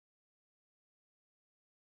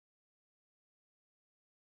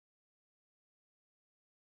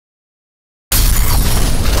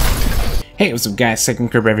Hey, what's up guys, Second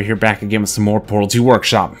Curb over here, back again with some more Portal 2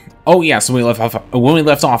 Workshop. Oh yeah, so when we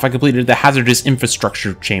left off, I completed the Hazardous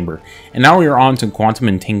Infrastructure Chamber. And now we are on to Quantum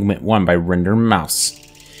Entanglement 1 by rendermouse.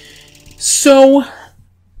 So,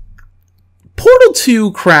 Portal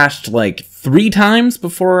 2 crashed like 3 times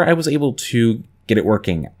before I was able to get it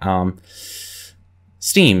working.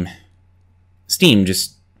 Steam,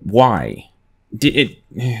 just why?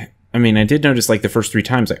 I mean, I did notice, like, the first 3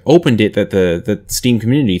 times I opened it that the Steam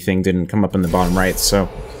community thing didn't come up in the bottom right, so...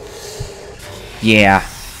 yeah,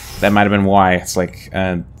 that might have been why. It's like,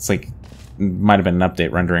 might have been an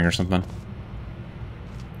update rendering or something.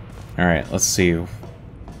 Alright, let's see.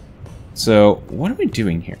 So, what are we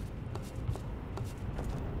doing here?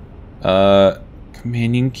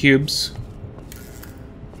 Companion cubes.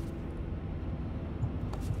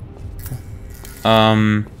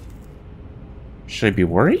 Should I be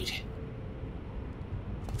worried?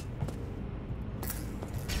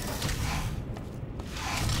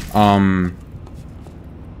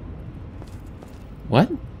 What?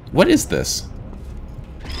 What is this?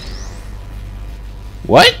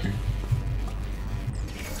 What?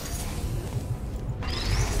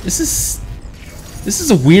 This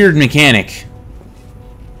is a weird mechanic.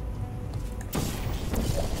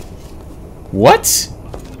 What?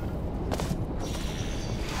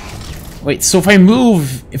 Wait, so if I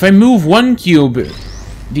move one cube,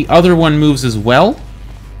 the other one moves as well?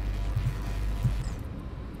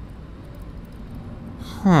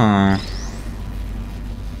 Huh.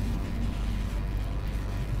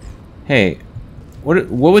 Hey, what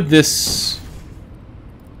would this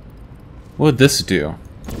do?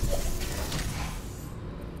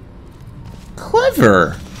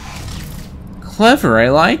 Clever. Clever, I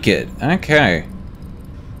like it. Okay.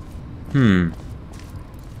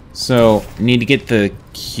 So, I need to get the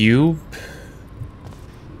cube?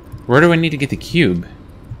 Where do I need to get the cube?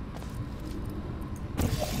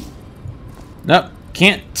 Nope,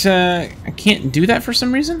 I can't do that for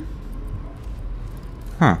some reason?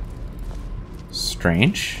 Huh.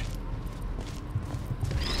 Strange.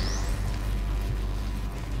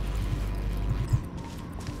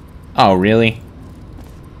 Oh, really?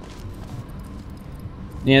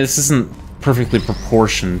 Yeah, this isn't perfectly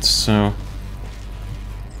proportioned, so...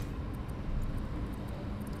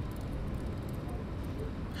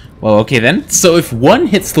 well, okay then. So if one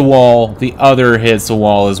hits the wall, the other hits the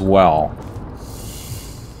wall as well.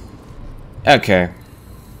 Okay.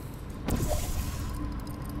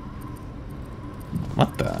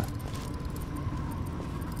 What the?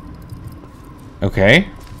 Okay.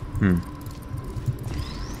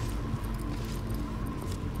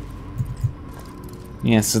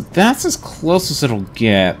 Yeah, so that's as close as it'll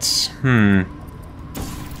get. I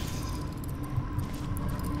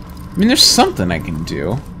mean, there's something I can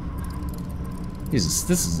do. Jesus,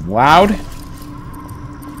 this is loud. Is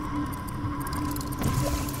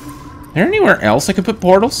there anywhere else I could put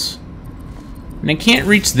portals? And I can't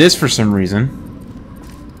reach this for some reason.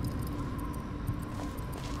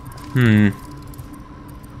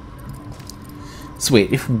 So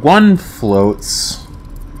wait, if one floats...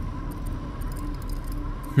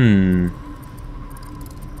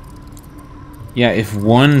 yeah, if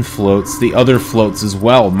one floats, the other floats as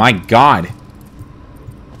well. My god.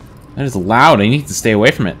 That is loud. I need to stay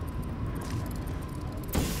away from it.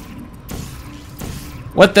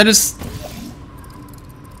 What? That is...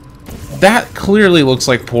 that clearly looks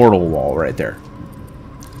like portal wall right there.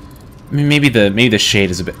 I mean, maybe the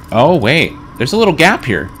shade is a bit... oh, wait. There's a little gap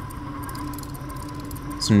here.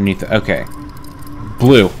 It's underneath the... okay.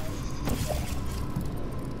 Blue.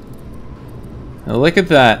 Now look at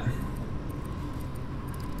that.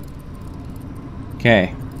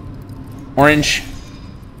 Okay. Orange.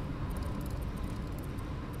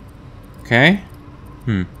 Okay.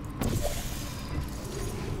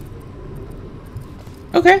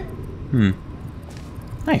 Okay.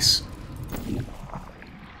 Nice.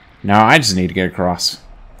 Now I just need to get across.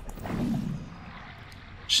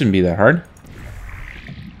 Shouldn't be that hard.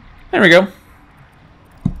 There we go.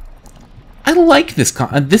 I like this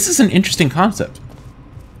this is an interesting concept.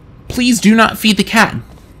 Please do not feed the cat.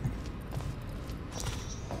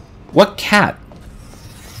 What cat?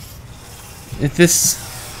 If this...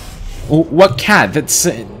 what cat?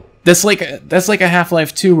 That's like a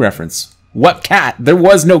Half-Life 2 reference. What cat? There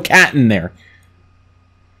was no cat in there.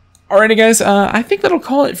 Alrighty guys, I think that'll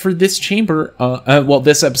call it for this chamber, well,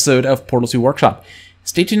 this episode of Portal 2 Workshop.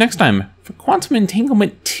 Stay tuned next time for Quantum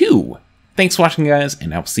Entanglement 2. Thanks for watching guys,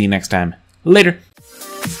 and I'll see you next time. Later.